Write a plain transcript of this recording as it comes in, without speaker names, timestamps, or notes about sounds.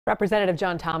Representative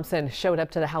John Thompson showed up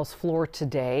to the House floor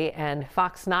today, and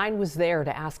Fox 9 was there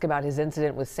to ask about his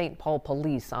incident with St. Paul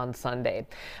police on Sunday.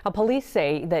 Police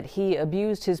say that he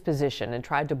abused his position and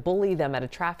tried to bully them at a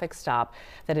traffic stop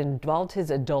that involved his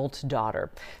adult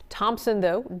daughter. Thompson,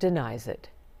 though, denies it.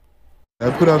 I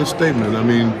put out a statement. I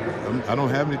mean, I don't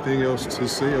have anything else to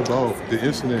say about the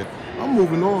incident. I'm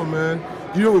moving on, man.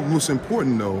 You know what's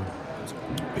important, though?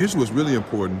 Here's what's really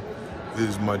important.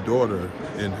 Is my daughter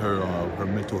and her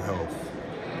mental health,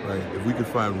 right? If we can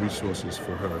find resources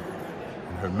for her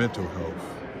and her mental health,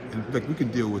 and like we can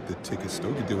deal with the tickets, still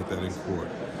we can deal with that in court,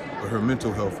 but her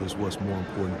mental health is what's more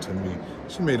important to me.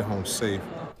 She made it home safe.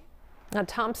 Now,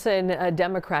 Thompson, a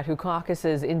Democrat who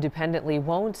caucuses independently,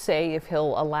 won't say if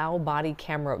he'll allow body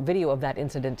camera video of that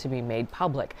incident to be made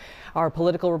public. Our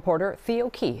political reporter Theo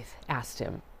Keith asked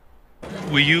him.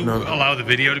 Will you allow the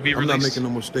video to be released? I'm not making no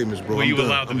more statements, bro. Will you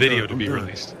allow the video to be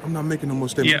released? I'm not making no more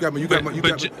statements. Yeah, you got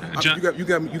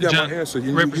my answer.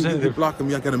 You're blocking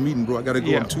me. I got a meeting, bro. I got to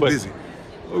go. I'm too busy.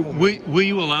 Will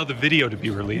you allow the video to be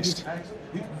released?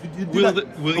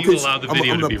 Will you allow the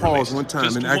video to be released? I'm gonna pause one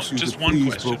time and ask you just to one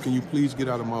please, question. bro. Can you please get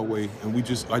out of my way? And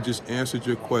I just answered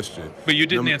your question. But you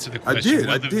didn't answer the question.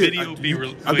 I did. Will the video be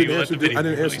released? I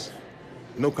didn't answer.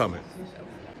 No comment.